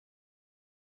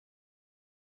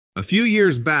A few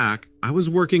years back, I was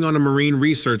working on a marine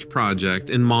research project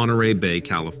in Monterey Bay,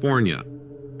 California.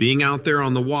 Being out there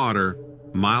on the water,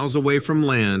 miles away from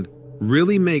land,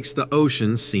 really makes the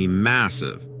ocean seem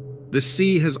massive. The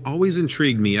sea has always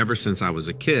intrigued me ever since I was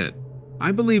a kid.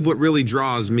 I believe what really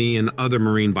draws me and other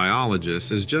marine biologists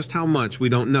is just how much we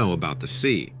don't know about the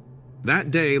sea.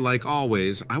 That day, like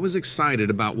always, I was excited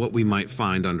about what we might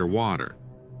find underwater.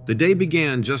 The day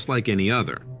began just like any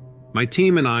other. My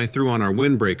team and I threw on our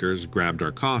windbreakers, grabbed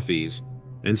our coffees,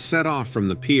 and set off from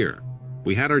the pier.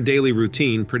 We had our daily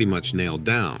routine pretty much nailed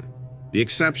down. The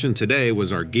exception today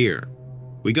was our gear.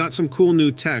 We got some cool new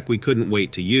tech we couldn't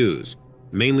wait to use,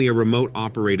 mainly a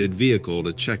remote-operated vehicle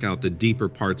to check out the deeper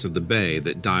parts of the bay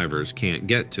that divers can't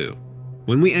get to.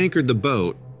 When we anchored the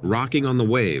boat, rocking on the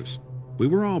waves, we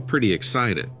were all pretty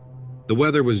excited. The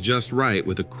weather was just right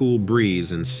with a cool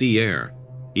breeze and sea air.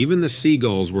 Even the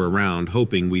seagulls were around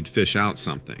hoping we'd fish out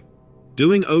something.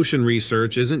 Doing ocean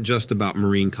research isn't just about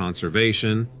marine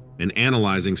conservation and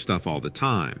analyzing stuff all the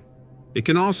time. It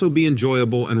can also be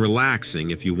enjoyable and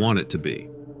relaxing if you want it to be.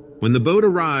 When the boat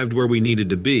arrived where we needed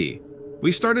to be,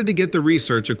 we started to get the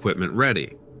research equipment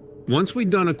ready. Once we'd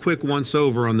done a quick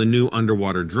once-over on the new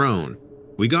underwater drone,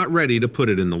 we got ready to put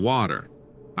it in the water.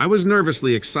 I was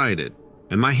nervously excited,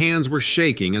 and my hands were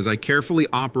shaking as I carefully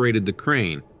operated the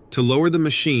crane to lower the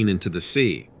machine into the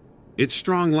sea. Its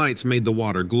strong lights made the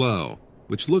water glow,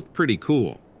 which looked pretty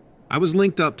cool. I was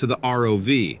linked up to the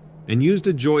ROV and used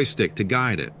a joystick to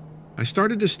guide it. I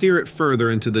started to steer it further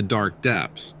into the dark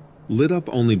depths, lit up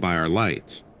only by our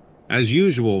lights. As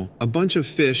usual, a bunch of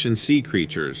fish and sea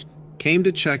creatures came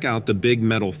to check out the big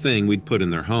metal thing we'd put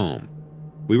in their home.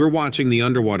 We were watching the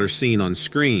underwater scene on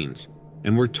screens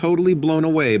and were totally blown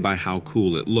away by how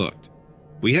cool it looked.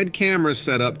 We had cameras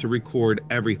set up to record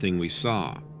everything we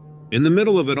saw. In the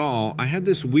middle of it all, I had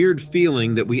this weird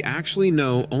feeling that we actually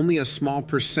know only a small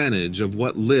percentage of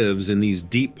what lives in these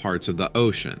deep parts of the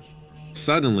ocean.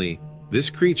 Suddenly, this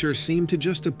creature seemed to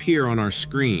just appear on our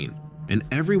screen, and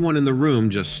everyone in the room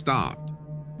just stopped.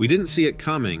 We didn't see it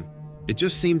coming. It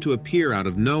just seemed to appear out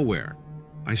of nowhere.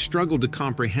 I struggled to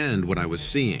comprehend what I was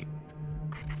seeing.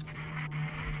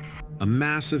 A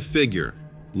massive figure,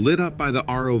 lit up by the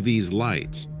ROV's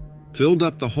lights, filled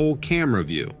up the whole camera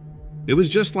view. It was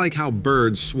just like how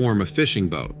birds swarm a fishing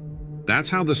boat. That's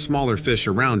how the smaller fish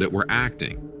around it were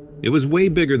acting. It was way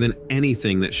bigger than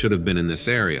anything that should have been in this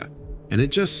area, and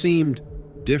it just seemed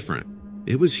different.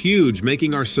 It was huge,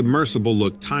 making our submersible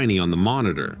look tiny on the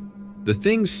monitor. The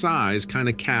thing's size kind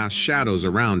of cast shadows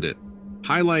around it,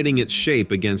 highlighting its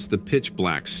shape against the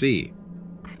pitch-black sea.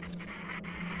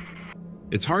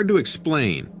 It's hard to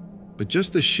explain, but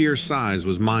just the sheer size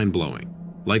was mind-blowing,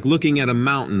 like looking at a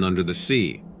mountain under the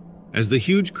sea. As the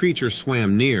huge creature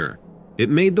swam near, it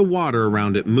made the water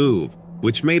around it move,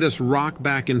 which made us rock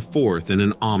back and forth in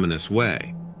an ominous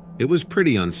way. It was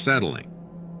pretty unsettling.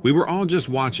 We were all just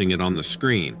watching it on the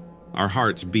screen, our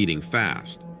hearts beating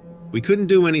fast. We couldn't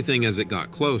do anything as it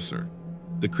got closer.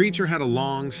 The creature had a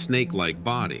long, snake-like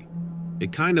body.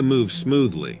 It kind of moved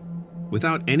smoothly,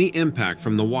 without any impact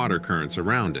from the water currents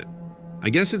around it. I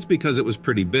guess it's because it was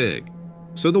pretty big,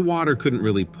 so the water couldn't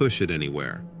really push it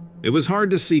anywhere. It was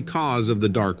hard to see cause of the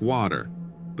dark water,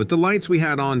 but the lights we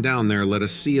had on down there let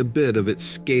us see a bit of its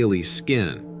scaly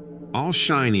skin, all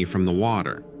shiny from the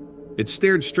water. It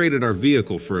stared straight at our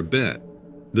vehicle for a bit.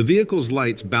 The vehicle's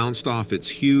lights bounced off its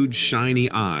huge, shiny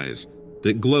eyes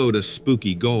that glowed a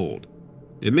spooky gold.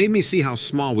 It made me see how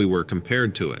small we were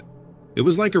compared to it. It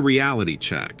was like a reality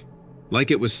check,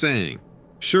 like it was saying,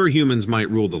 sure, humans might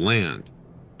rule the land,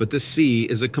 but the sea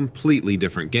is a completely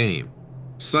different game.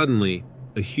 Suddenly,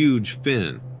 a huge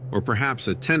fin, or perhaps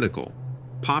a tentacle,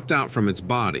 popped out from its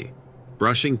body,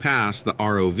 brushing past the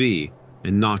ROV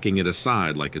and knocking it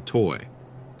aside like a toy.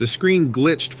 The screen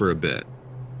glitched for a bit.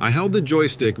 I held the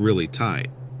joystick really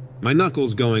tight, my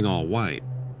knuckles going all white.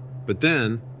 But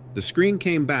then, the screen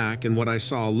came back and what I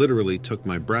saw literally took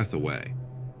my breath away.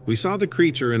 We saw the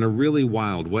creature in a really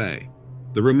wild way.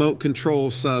 The remote control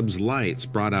sub's lights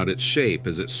brought out its shape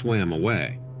as it swam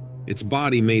away. Its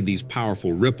body made these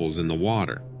powerful ripples in the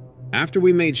water. After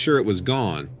we made sure it was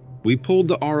gone, we pulled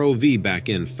the ROV back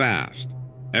in fast.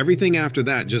 Everything after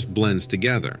that just blends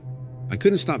together. I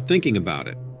couldn't stop thinking about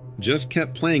it, just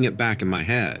kept playing it back in my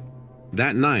head.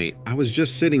 That night, I was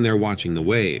just sitting there watching the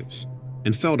waves,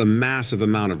 and felt a massive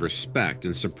amount of respect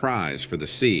and surprise for the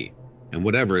sea, and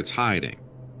whatever it's hiding.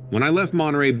 When I left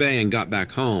Monterey Bay and got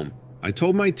back home, I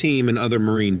told my team and other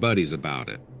Marine buddies about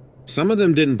it. Some of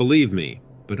them didn't believe me,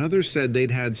 but others said they'd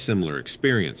had similar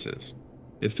experiences.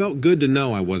 It felt good to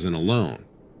know I wasn't alone.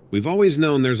 We've always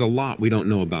known there's a lot we don't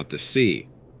know about the sea,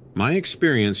 My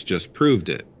experience just proved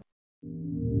it.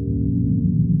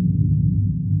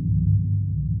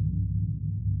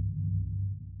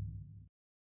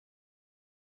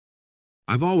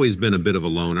 I've always been a bit of a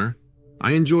loner.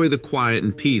 I enjoy the quiet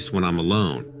and peace when I'm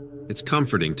alone. It's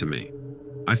comforting to me.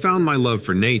 I found my love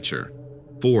for nature,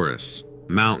 forests,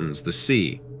 mountains, the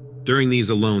sea, during these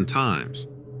alone times.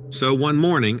 So one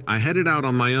morning, I headed out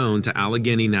on my own to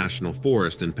Allegheny National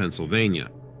Forest in Pennsylvania,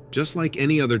 just like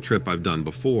any other trip I've done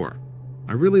before.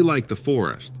 I really like the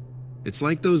forest. It's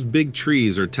like those big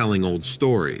trees are telling old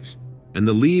stories, and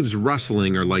the leaves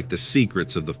rustling are like the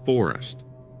secrets of the forest.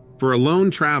 For a lone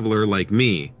traveler like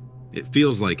me, it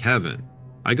feels like heaven.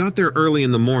 I got there early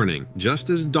in the morning,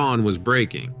 just as dawn was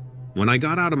breaking. When I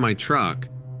got out of my truck,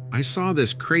 I saw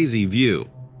this crazy view.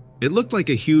 It looked like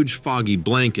a huge foggy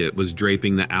blanket was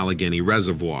draping the Allegheny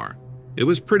Reservoir. It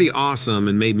was pretty awesome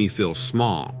and made me feel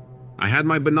small. I had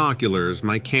my binoculars,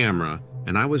 my camera,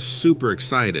 and I was super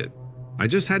excited. I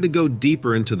just had to go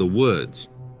deeper into the woods.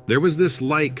 There was this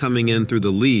light coming in through the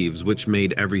leaves which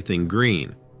made everything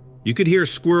green. You could hear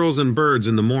squirrels and birds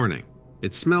in the morning.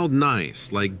 It smelled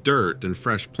nice, like dirt and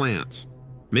fresh plants,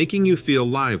 making you feel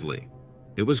lively.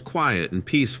 It was quiet and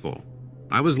peaceful.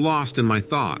 I was lost in my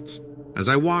thoughts as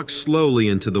I walked slowly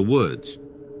into the woods,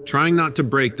 trying not to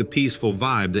break the peaceful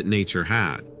vibe that nature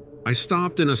had. I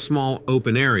stopped in a small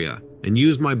open area and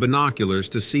used my binoculars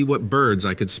to see what birds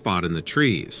I could spot in the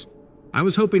trees. I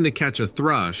was hoping to catch a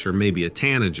thrush or maybe a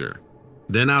tanager.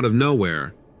 Then out of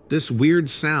nowhere, this weird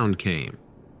sound came.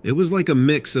 It was like a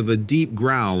mix of a deep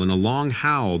growl and a long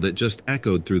howl that just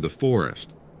echoed through the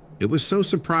forest. It was so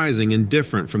surprising and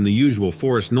different from the usual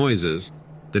forest noises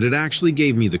that it actually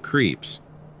gave me the creeps.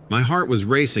 My heart was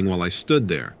racing while I stood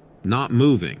there, not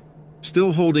moving,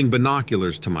 still holding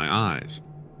binoculars to my eyes,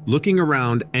 looking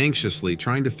around anxiously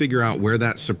trying to figure out where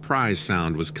that surprise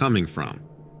sound was coming from.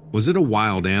 Was it a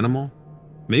wild animal?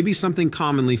 Maybe something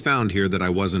commonly found here that I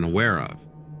wasn't aware of.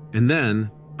 And then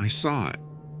I saw it.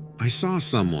 I saw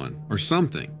someone, or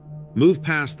something, move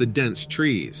past the dense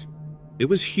trees. It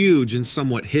was huge and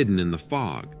somewhat hidden in the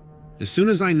fog. As soon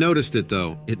as I noticed it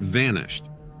though, it vanished.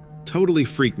 Totally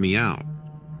freaked me out.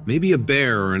 Maybe a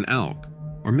bear or an elk,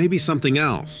 or maybe something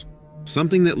else.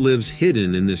 Something that lives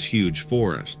hidden in this huge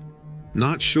forest.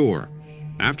 Not sure.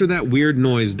 After that weird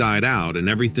noise died out and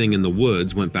everything in the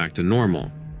woods went back to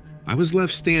normal, I was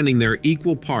left standing there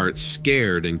equal parts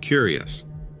scared and curious.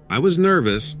 I was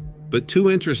nervous, but too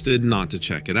interested not to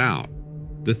check it out.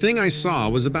 The thing I saw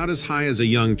was about as high as a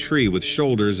young tree with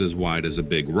shoulders as wide as a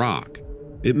big rock.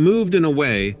 It moved in a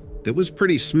way that was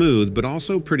pretty smooth but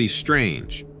also pretty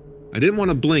strange. I didn't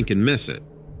want to blink and miss it.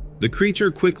 The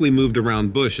creature quickly moved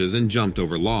around bushes and jumped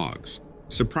over logs,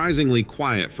 surprisingly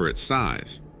quiet for its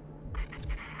size.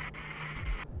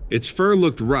 Its fur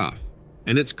looked rough,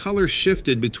 and its color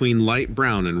shifted between light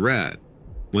brown and red.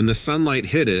 When the sunlight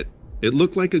hit it, it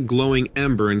looked like a glowing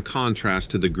ember in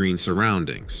contrast to the green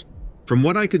surroundings. From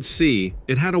what I could see,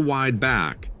 it had a wide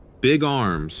back, big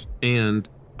arms, and,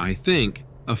 I think,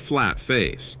 a flat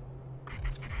face.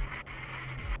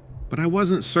 But I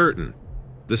wasn't certain.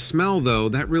 The smell, though,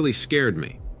 that really scared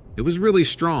me. It was really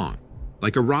strong,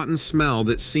 like a rotten smell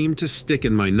that seemed to stick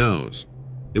in my nose.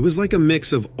 It was like a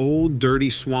mix of old, dirty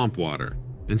swamp water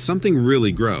and something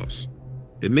really gross.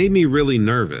 It made me really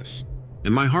nervous,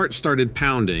 and my heart started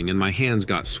pounding and my hands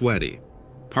got sweaty.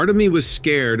 Part of me was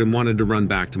scared and wanted to run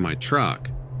back to my truck,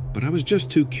 but I was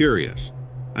just too curious.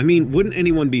 I mean, wouldn't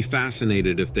anyone be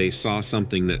fascinated if they saw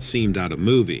something that seemed out of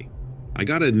movie? I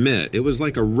gotta admit, it was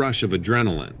like a rush of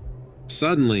adrenaline.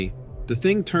 Suddenly, the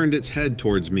thing turned its head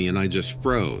towards me and I just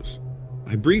froze.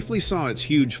 I briefly saw its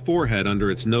huge forehead under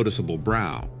its noticeable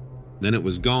brow. Then it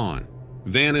was gone,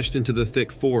 vanished into the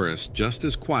thick forest just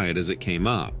as quiet as it came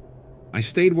up. I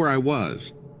stayed where I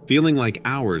was, feeling like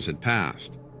hours had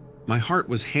passed. My heart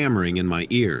was hammering in my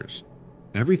ears.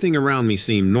 Everything around me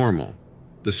seemed normal.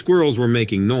 The squirrels were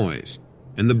making noise,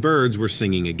 and the birds were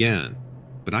singing again.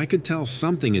 But I could tell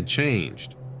something had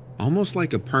changed, almost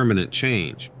like a permanent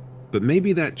change. But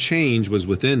maybe that change was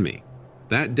within me.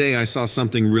 That day I saw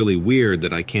something really weird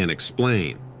that I can't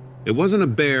explain. It wasn't a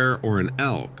bear or an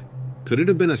elk. Could it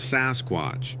have been a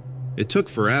Sasquatch? It took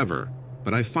forever,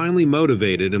 but I finally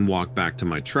motivated and walked back to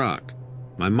my truck.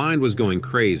 My mind was going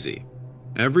crazy.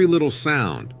 Every little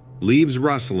sound, leaves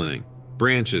rustling,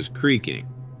 branches creaking,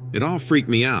 it all freaked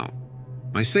me out.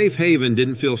 My safe haven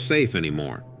didn't feel safe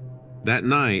anymore. That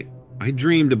night, I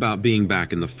dreamed about being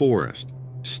back in the forest,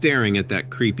 staring at that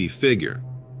creepy figure.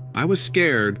 I was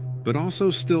scared, but also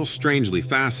still strangely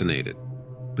fascinated.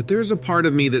 But there's a part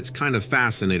of me that's kind of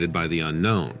fascinated by the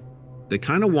unknown, that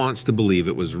kind of wants to believe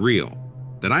it was real.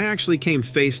 that I actually came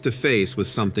face to face with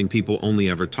something people only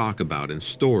ever talk about in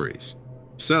stories.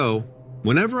 So,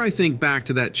 whenever I think back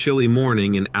to that chilly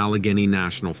morning in Allegheny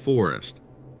National Forest,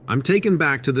 I'm taken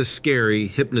back to this scary,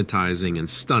 hypnotizing, and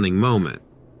stunning moment.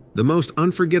 The most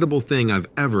unforgettable thing I've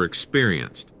ever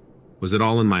experienced. Was it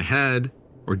all in my head,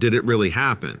 or did it really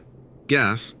happen?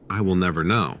 Guess I will never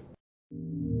know.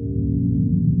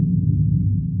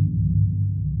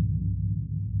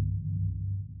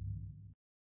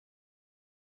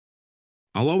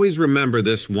 I'll always remember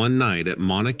this one night at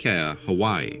Mauna,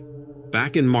 Hawaii,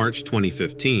 back in March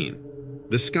 2015.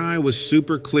 The sky was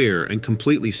super clear and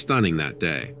completely stunning that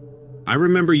day. I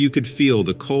remember you could feel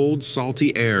the cold,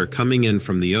 salty air coming in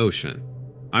from the ocean.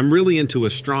 I'm really into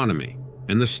astronomy,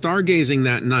 and the stargazing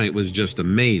that night was just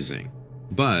amazing.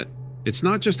 But it's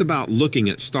not just about looking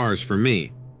at stars for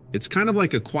me. It's kind of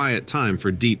like a quiet time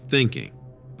for deep thinking.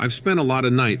 I've spent a lot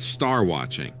of nights star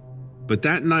watching, but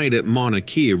that night at Mauna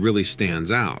really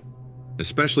stands out,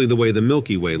 especially the way the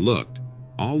Milky Way looked,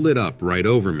 all lit up right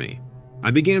over me. I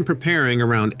began preparing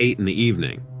around 8 in the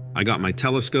evening. I got my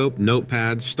telescope,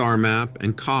 notepad, star map,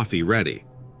 and coffee ready.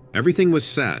 Everything was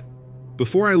set.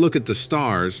 Before I look at the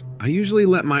stars, I usually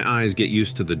let my eyes get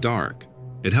used to the dark.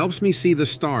 It helps me see the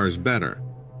stars better.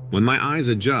 When my eyes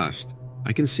adjust,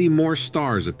 I can see more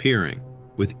stars appearing,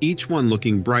 with each one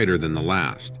looking brighter than the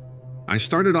last. I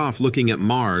started off looking at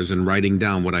Mars and writing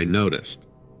down what I noticed.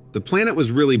 The planet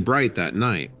was really bright that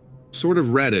night, sort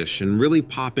of reddish and really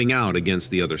popping out against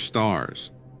the other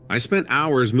stars. I spent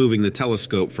hours moving the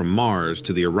telescope from Mars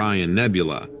to the Orion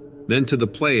Nebula, then to the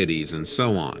Pleiades and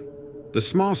so on. The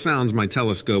small sounds my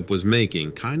telescope was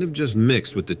making kind of just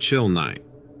mixed with the chill night.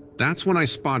 That's when I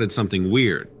spotted something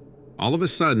weird. All of a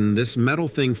sudden, this metal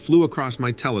thing flew across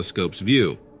my telescope's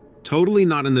view, totally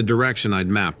not in the direction I'd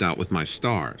mapped out with my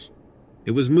stars.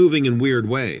 It was moving in weird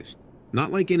ways,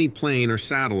 not like any plane or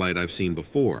satellite I've seen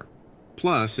before.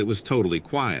 Plus, it was totally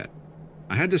quiet.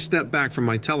 I had to step back from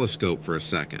my telescope for a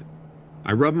second.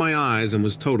 I rubbed my eyes and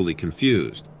was totally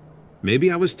confused.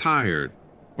 Maybe I was tired,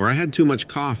 or I had too much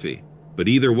coffee, but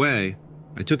either way,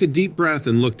 I took a deep breath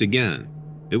and looked again.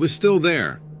 It was still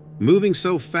there, moving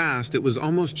so fast it was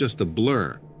almost just a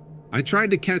blur. I tried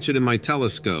to catch it in my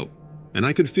telescope, and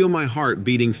I could feel my heart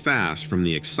beating fast from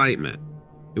the excitement.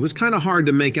 It was kind of hard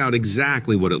to make out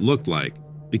exactly what it looked like,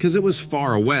 because it was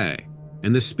far away,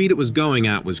 and the speed it was going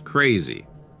at was crazy.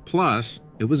 Plus,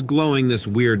 it was glowing this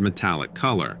weird metallic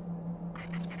color.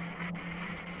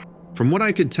 From what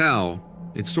I could tell,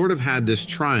 it sort of had this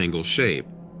triangle shape,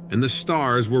 and the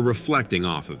stars were reflecting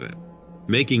off of it,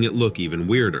 making it look even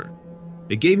weirder.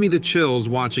 It gave me the chills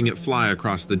watching it fly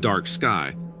across the dark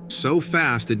sky, so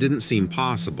fast it didn't seem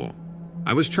possible.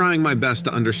 I was trying my best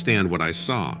to understand what I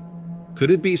saw.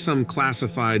 Could it be some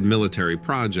classified military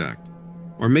project?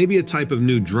 Or maybe a type of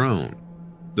new drone?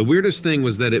 The weirdest thing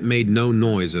was that it made no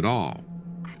noise at all.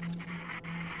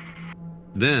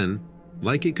 Then,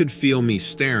 like it could feel me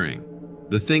staring,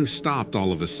 the thing stopped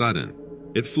all of a sudden.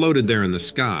 It floated there in the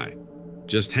sky,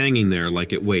 just hanging there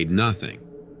like it weighed nothing.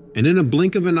 And in a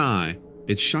blink of an eye,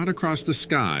 it shot across the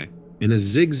sky in a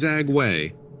zigzag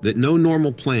way that no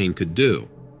normal plane could do.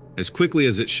 As quickly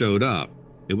as it showed up,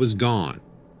 it was gone.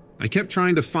 I kept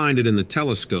trying to find it in the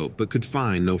telescope but could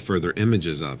find no further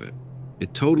images of it.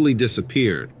 It totally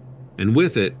disappeared, and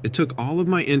with it, it took all of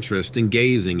my interest in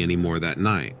gazing anymore that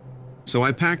night. So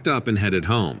I packed up and headed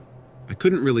home. I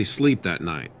couldn't really sleep that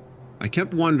night. I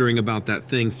kept wondering about that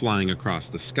thing flying across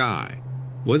the sky.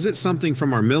 Was it something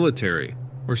from our military,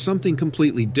 or something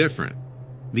completely different?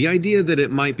 The idea that it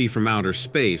might be from outer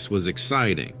space was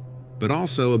exciting, but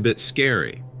also a bit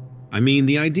scary. I mean,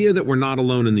 the idea that we're not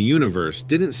alone in the universe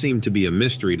didn't seem to be a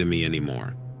mystery to me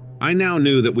anymore. I now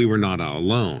knew that we were not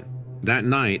alone. That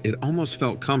night, it almost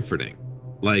felt comforting.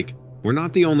 Like, we're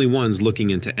not the only ones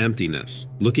looking into emptiness,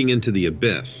 looking into the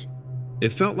abyss.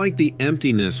 It felt like the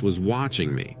emptiness was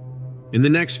watching me. In the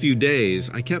next few days,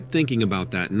 I kept thinking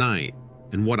about that night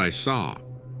and what I saw.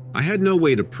 I had no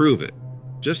way to prove it,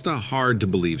 just a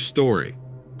hard-to-believe story.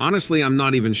 Honestly, I'm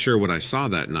not even sure what I saw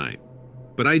that night.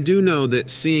 But I do know that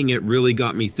seeing it really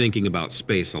got me thinking about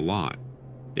space a lot.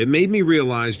 It made me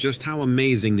realize just how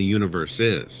amazing the universe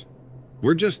is.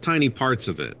 We're just tiny parts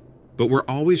of it, but we're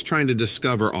always trying to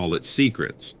discover all its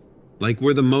secrets, like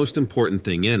we're the most important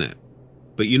thing in it.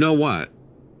 But you know what?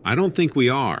 I don't think we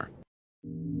are.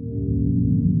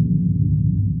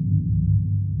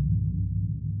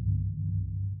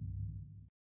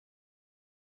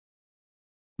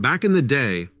 Back in the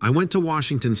day, I went to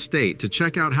Washington State to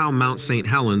check out how Mount St.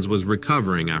 Helens was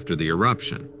recovering after the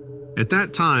eruption. At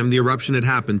that time, the eruption had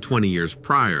happened 20 years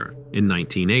prior, in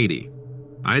 1980.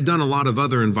 I had done a lot of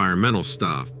other environmental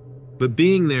stuff, but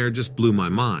being there just blew my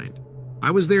mind.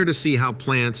 I was there to see how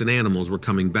plants and animals were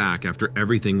coming back after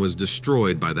everything was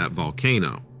destroyed by that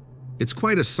volcano. It's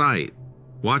quite a sight,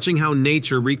 watching how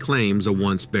nature reclaims a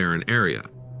once barren area.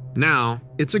 Now,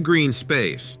 it's a green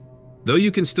space, though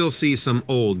you can still see some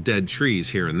old dead trees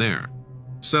here and there.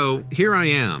 So here I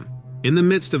am, in the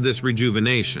midst of this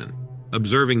rejuvenation,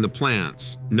 observing the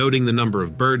plants, noting the number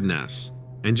of bird nests,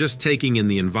 and just taking in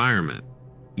the environment.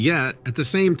 Yet, at the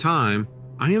same time,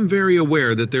 I am very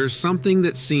aware that there's something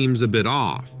that seems a bit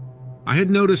off. I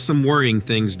had noticed some worrying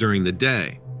things during the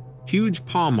day, huge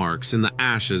paw marks in the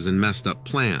ashes and messed up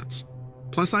plants.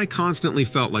 Plus, I constantly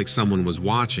felt like someone was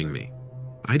watching me.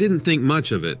 I didn't think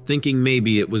much of it, thinking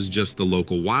maybe it was just the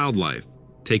local wildlife,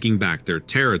 taking back their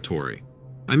territory.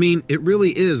 I mean, it really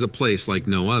is a place like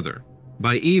no other.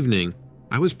 By evening,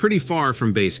 I was pretty far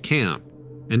from base camp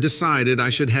and decided I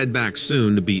should head back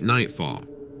soon to beat nightfall.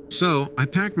 So I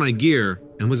packed my gear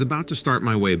and was about to start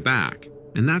my way back,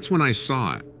 and that's when I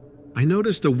saw it. I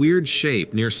noticed a weird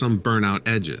shape near some burnout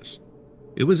edges.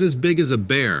 It was as big as a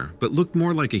bear, but looked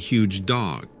more like a huge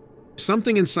dog.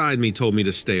 Something inside me told me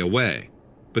to stay away,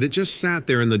 but it just sat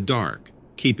there in the dark,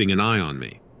 keeping an eye on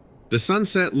me. The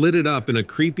sunset lit it up in a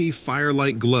creepy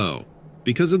firelight glow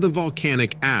because of the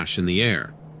volcanic ash in the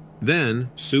air. Then,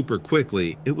 super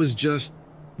quickly, it was just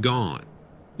gone.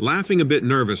 Laughing a bit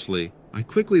nervously, I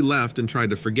quickly left and tried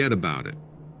to forget about it,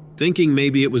 thinking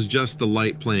maybe it was just the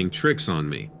light playing tricks on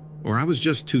me, or I was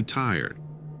just too tired.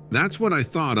 That's what I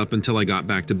thought up until I got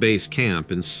back to base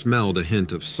camp and smelled a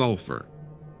hint of sulfur.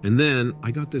 And then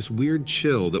I got this weird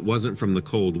chill that wasn't from the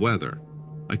cold weather.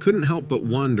 I couldn't help but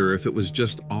wonder if it was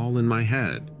just all in my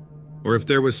head, or if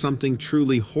there was something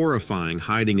truly horrifying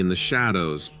hiding in the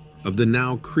shadows of the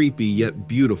now creepy yet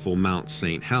beautiful Mount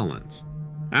St. Helens.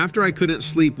 After I couldn't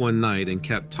sleep one night and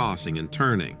kept tossing and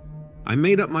turning, I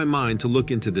made up my mind to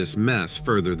look into this mess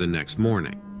further the next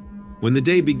morning. When the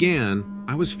day began,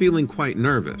 I was feeling quite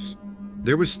nervous.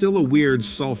 There was still a weird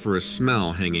sulfurous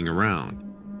smell hanging around.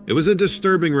 It was a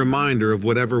disturbing reminder of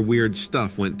whatever weird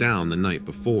stuff went down the night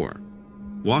before.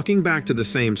 Walking back to the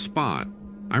same spot,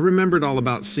 I remembered all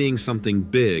about seeing something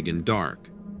big and dark.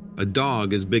 A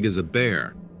dog as big as a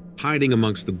bear, hiding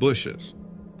amongst the bushes.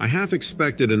 I half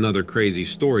expected another crazy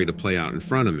story to play out in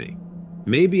front of me.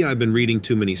 Maybe I've been reading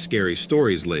too many scary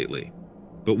stories lately.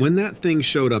 But when that thing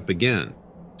showed up again,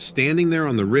 standing there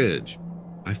on the ridge,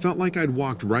 I felt like I'd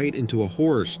walked right into a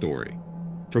horror story.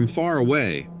 From far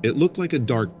away, it looked like a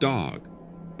dark dog,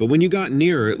 but when you got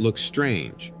nearer, it looked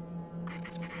strange.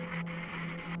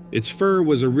 Its fur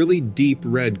was a really deep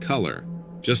red color,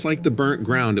 just like the burnt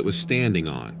ground it was standing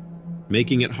on,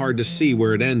 making it hard to see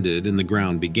where it ended and the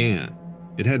ground began.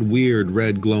 It had weird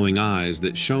red glowing eyes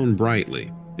that shone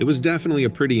brightly. It was definitely a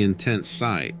pretty intense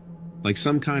sight, like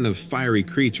some kind of fiery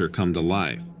creature come to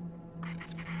life.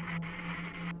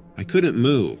 I couldn't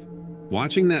move.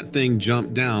 Watching that thing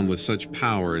jump down with such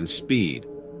power and speed,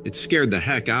 it scared the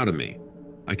heck out of me.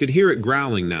 I could hear it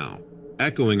growling now,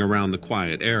 echoing around the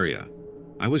quiet area.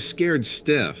 I was scared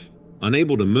stiff,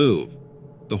 unable to move.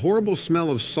 The horrible smell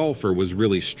of sulfur was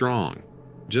really strong,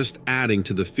 just adding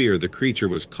to the fear the creature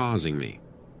was causing me.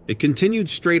 It continued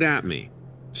straight at me,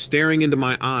 staring into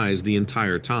my eyes the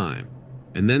entire time,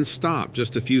 and then stopped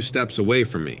just a few steps away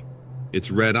from me,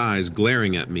 its red eyes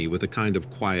glaring at me with a kind of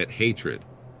quiet hatred.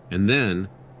 And then,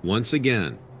 once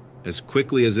again, as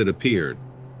quickly as it appeared,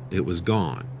 it was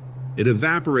gone. It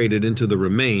evaporated into the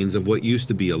remains of what used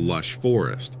to be a lush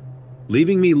forest,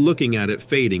 leaving me looking at it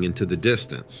fading into the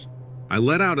distance. I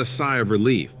let out a sigh of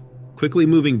relief, quickly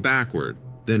moving backward,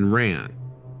 then ran.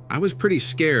 I was pretty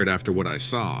scared after what I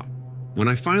saw. When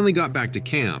I finally got back to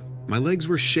camp, my legs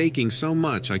were shaking so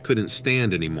much I couldn't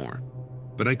stand anymore.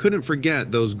 But I couldn't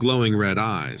forget those glowing red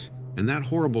eyes and that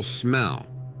horrible smell,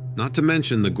 not to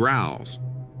mention the growls.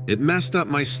 It messed up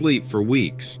my sleep for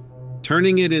weeks,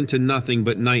 turning it into nothing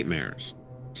but nightmares.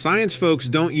 Science folks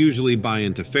don't usually buy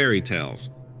into fairy tales,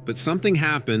 but something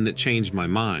happened that changed my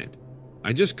mind.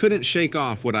 I just couldn't shake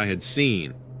off what I had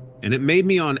seen, and it made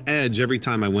me on edge every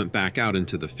time I went back out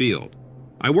into the field.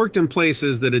 I worked in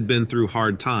places that had been through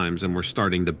hard times and were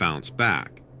starting to bounce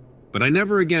back, but I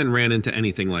never again ran into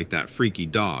anything like that freaky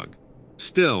dog.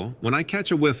 Still, when I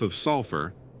catch a whiff of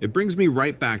sulfur, it brings me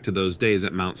right back to those days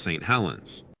at Mount St.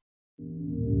 Helens.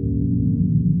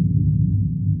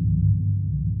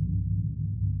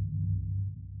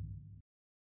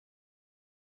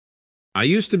 I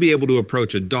used to be able to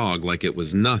approach a dog like it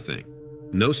was nothing.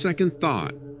 No second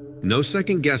thought, no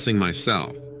second guessing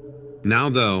myself. Now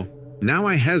though, now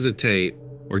I hesitate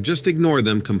or just ignore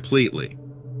them completely.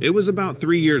 It was about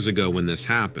 3 years ago when this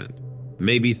happened.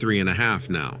 maybe 3.5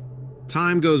 now.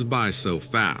 Time goes by so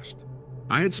fast.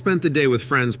 I had spent the day with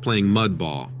friends playing mud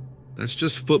ball. That's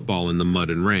just football in the mud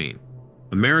and rain.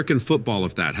 American football,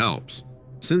 if that helps,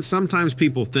 since sometimes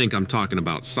people think I'm talking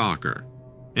about soccer.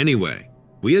 Anyway,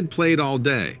 we had played all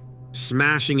day,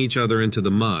 smashing each other into the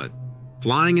mud,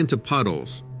 flying into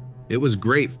puddles. It was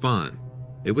great fun.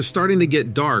 It was starting to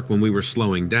get dark when we were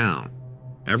slowing down.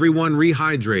 Everyone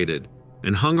rehydrated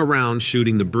and hung around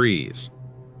shooting the breeze.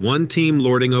 One team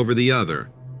lording over the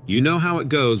other. You know how it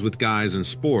goes with guys in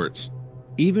sports.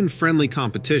 Even friendly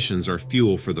competitions are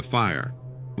fuel for the fire.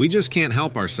 We just can't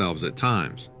help ourselves at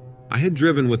times. I had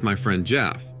driven with my friend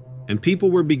Jeff, and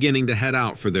people were beginning to head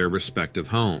out for their respective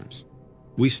homes.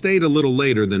 We stayed a little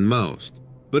later than most,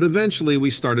 but eventually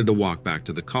we started to walk back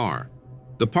to the car.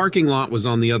 The parking lot was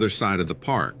on the other side of the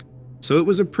park, so it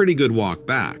was a pretty good walk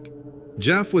back.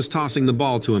 Jeff was tossing the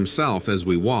ball to himself as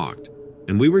we walked,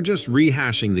 and we were just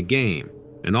rehashing the game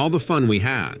and all the fun we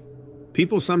had.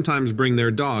 People sometimes bring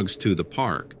their dogs to the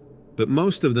park, but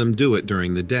most of them do it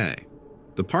during the day.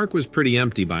 The park was pretty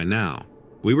empty by now.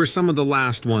 We were some of the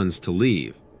last ones to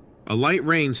leave. A light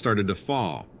rain started to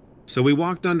fall, so we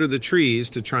walked under the trees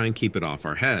to try and keep it off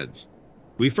our heads.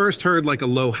 We first heard like a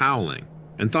low howling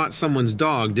and thought someone's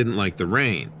dog didn't like the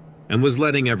rain and was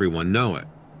letting everyone know it.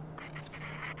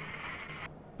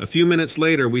 A few minutes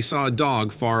later, we saw a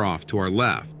dog far off to our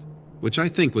left, which I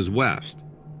think was West.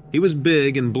 He was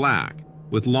big and black,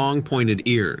 with long pointed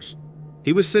ears.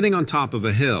 He was sitting on top of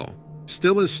a hill,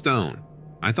 still as stone.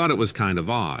 I thought it was kind of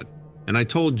odd, and I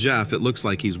told Jeff it looks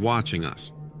like he's watching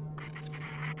us.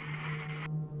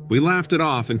 We laughed it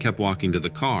off and kept walking to the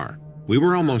car. We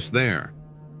were almost there.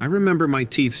 I remember my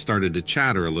teeth started to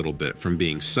chatter a little bit from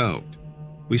being soaked.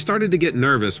 We started to get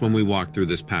nervous when we walked through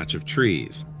this patch of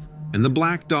trees, and the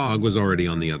black dog was already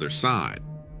on the other side.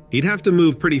 He'd have to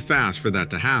move pretty fast for that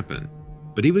to happen,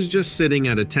 but he was just sitting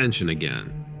at attention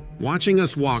again, watching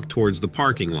us walk towards the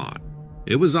parking lot.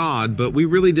 It was odd, but we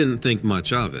really didn't think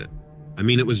much of it. I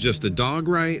mean, it was just a dog,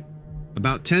 right?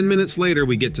 About 10 minutes later,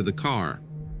 we get to the car,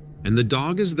 and the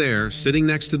dog is there, sitting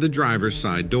next to the driver's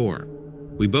side door.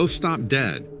 We both stopped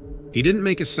dead. He didn't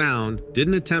make a sound,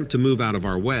 didn't attempt to move out of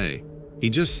our way. He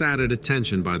just sat at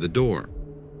attention by the door.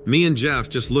 Me and Jeff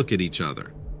just looked at each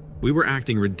other. We were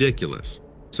acting ridiculous,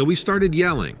 so we started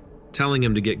yelling, telling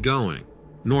him to get going.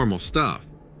 Normal stuff.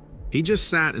 He just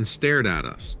sat and stared at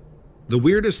us. The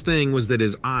weirdest thing was that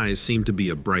his eyes seemed to be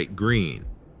a bright green.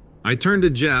 I turned to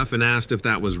Jeff and asked if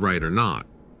that was right or not.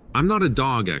 I'm not a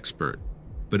dog expert,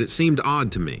 but it seemed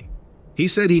odd to me. He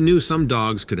said he knew some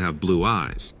dogs could have blue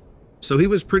eyes, so he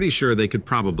was pretty sure they could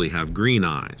probably have green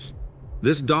eyes.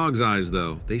 This dog's eyes,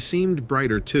 though, they seemed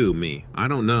brighter too, I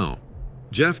don't know.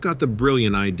 Jeff got the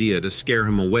brilliant idea to scare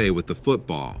him away with the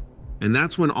football, and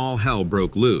that's when all hell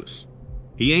broke loose.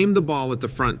 He aimed the ball at the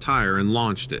front tire and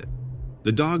launched it.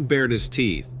 The dog bared his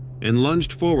teeth and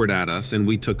lunged forward at us, and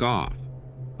we took off.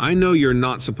 I know you're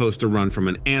not supposed to run from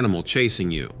an animal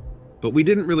chasing you, but we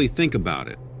didn't really think about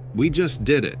it. We just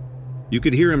did it. You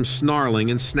could hear him snarling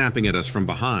and snapping at us from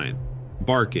behind,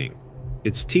 barking,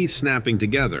 its teeth snapping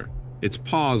together, its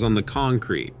paws on the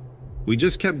concrete. We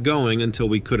just kept going until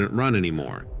we couldn't run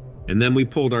anymore, and then we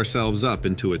pulled ourselves up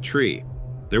into a tree.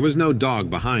 There was no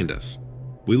dog behind us.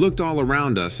 We looked all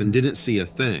around us and didn't see a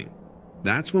thing.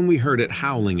 That's when we heard it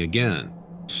howling again,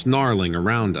 snarling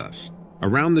around us,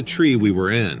 around the tree we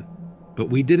were in. But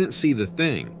we didn't see the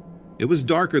thing. It was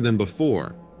darker than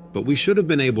before, but we should have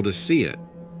been able to see it.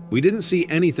 We didn't see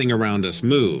anything around us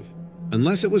move,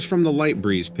 unless it was from the light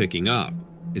breeze picking up.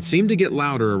 It seemed to get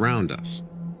louder around us.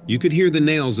 You could hear the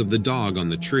nails of the dog on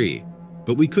the tree,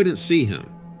 but we couldn't see him.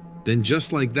 Then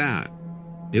just like that,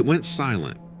 it went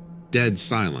silent, dead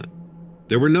silent.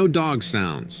 There were no dog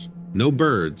sounds, no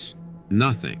birds,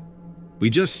 nothing. We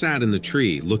just sat in the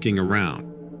tree looking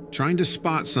around, trying to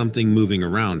spot something moving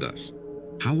around us.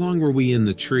 How long were we in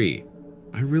the tree?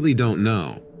 I really don't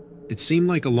know. It seemed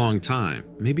like a long time,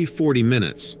 maybe 40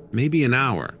 minutes, maybe an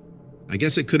hour. I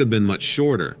guess it could have been much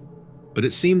shorter, but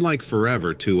it seemed like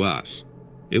forever to us.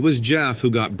 It was Jeff who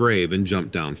got brave and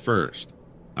jumped down first.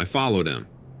 I followed him,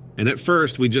 and at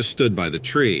first we just stood by the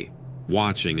tree,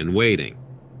 watching and waiting.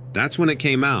 That's when it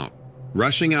came out,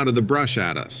 rushing out of the brush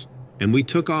at us, and we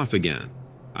took off again.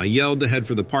 I yelled to head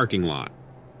for the parking lot.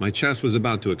 My chest was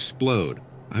about to explode.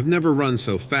 I've never run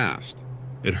so fast.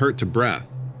 It hurt to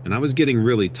breath, and I was getting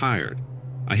really tired.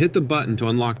 I hit the button to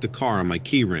unlock the car on my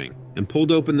key ring and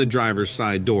pulled open the driver's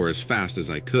side door as fast as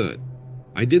I could.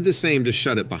 I did the same to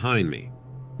shut it behind me.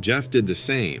 Jeff did the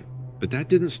same, but that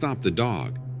didn't stop the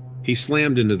dog. He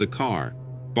slammed into the car,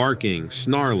 barking,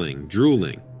 snarling,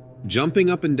 drooling, jumping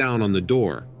up and down on the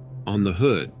door. on the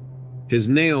hood. His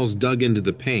nails dug into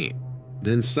the paint.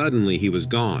 Then suddenly he was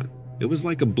gone. It was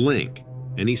like a blink,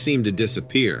 and he seemed to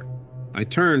disappear. I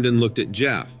turned and looked at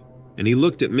Jeff, and he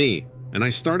looked at me, and I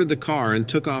started the car and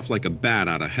took off like a bat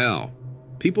out of hell.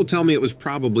 People tell me it was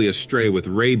probably a stray with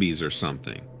rabies or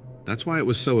something. That's why it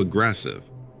was so aggressive.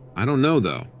 I don't know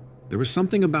though. There was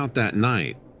something about that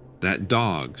night, that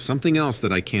dog, something else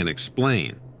that I can't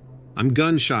explain. I'm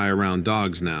gun-shy around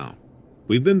dogs now.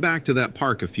 We've been back to that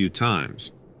park a few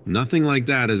times. Nothing like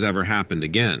that has ever happened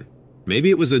again. Maybe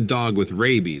it was a dog with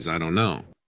rabies, I don't know.